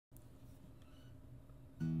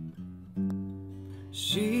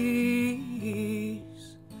She's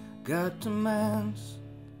got demands,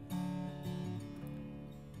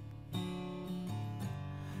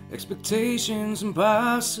 expectations,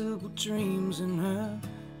 impossible dreams in her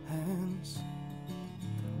hands.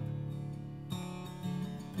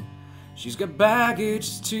 She's got baggage,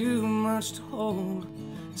 it's too much to hold.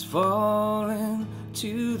 It's falling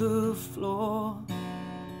to the floor,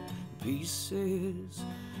 pieces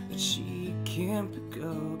that she can't pick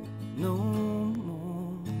up no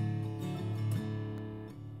more.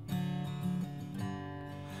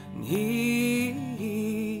 And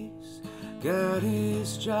he's got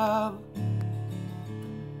his job,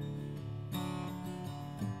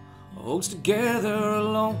 holds together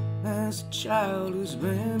alone as a child who's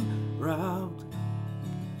been robbed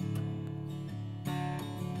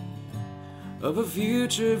of a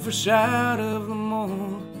future fresh out of the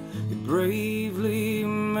mold. He bravely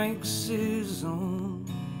makes his own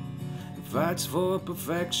and fights for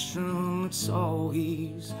perfection. It's all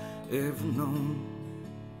he's ever known.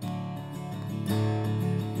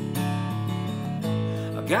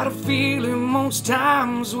 I got a feeling most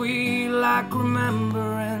times we like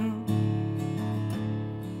remembering.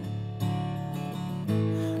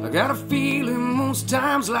 I got a feeling most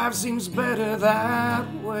times life seems better that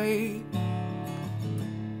way.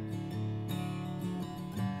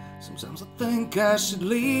 Sometimes I think I should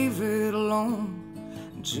leave it alone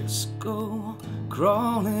and just go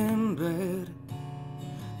crawl in bed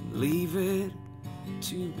and leave it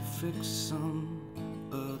to be fixed some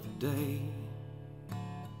other day.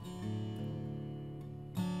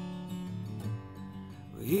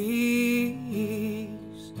 He's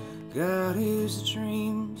got his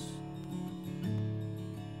dreams,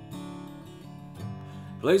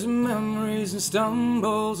 plays with memories and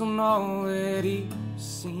stumbles on all that he's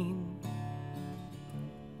seen.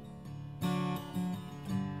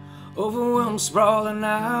 Overwhelmed, sprawling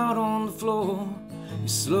out on the floor, he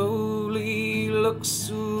slowly looks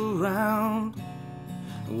around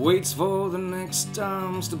and waits for the next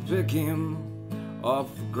arms to pick him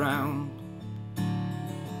off the ground.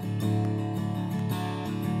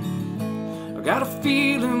 I got a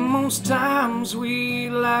feeling most times we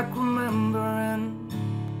like remembering.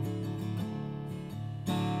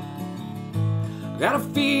 I got a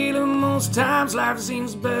feeling most times life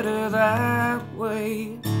seems better that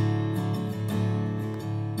way.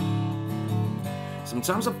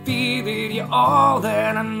 Sometimes I feel that you're all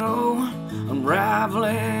that I know,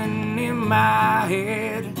 unraveling in my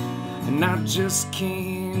head, and I just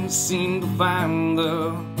can't seem to find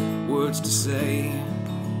the words to say.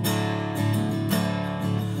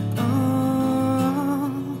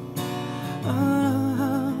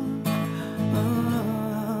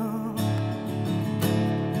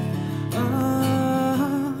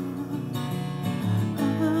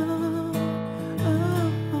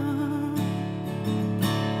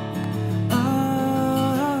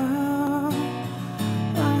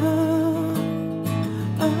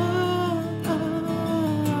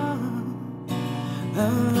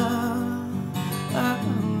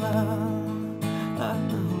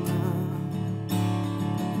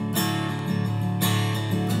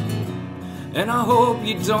 And I hope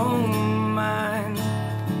you don't mind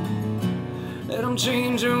that I'm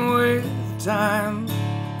changing with time.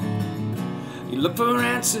 You look for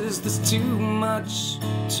answers, there's too much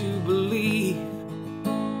to believe.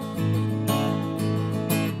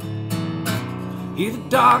 Hear the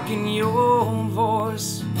dark in your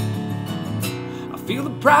voice, I feel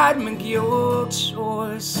the pride make your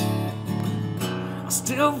choice. I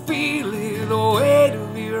still feel it, the weight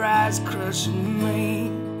of your eyes crushing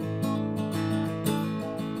me.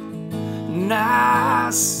 And I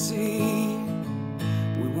see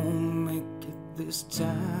we won't make it this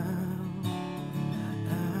time.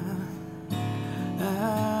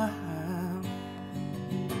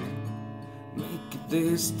 Make it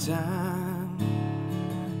this time.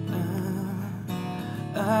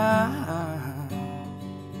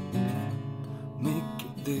 Make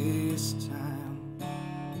it this time.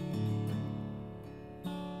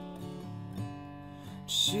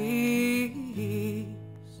 She's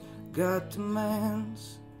got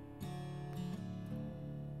demands,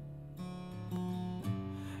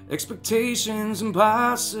 expectations,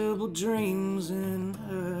 impossible dreams in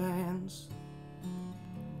her hands.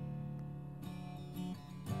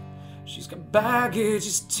 She's got baggage,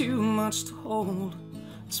 it's too much to hold.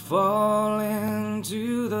 It's falling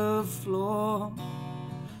to the floor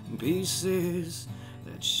in pieces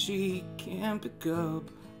that she can't pick up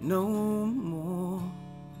no more.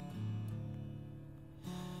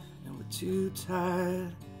 And we're too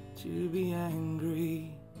tired to be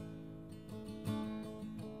angry.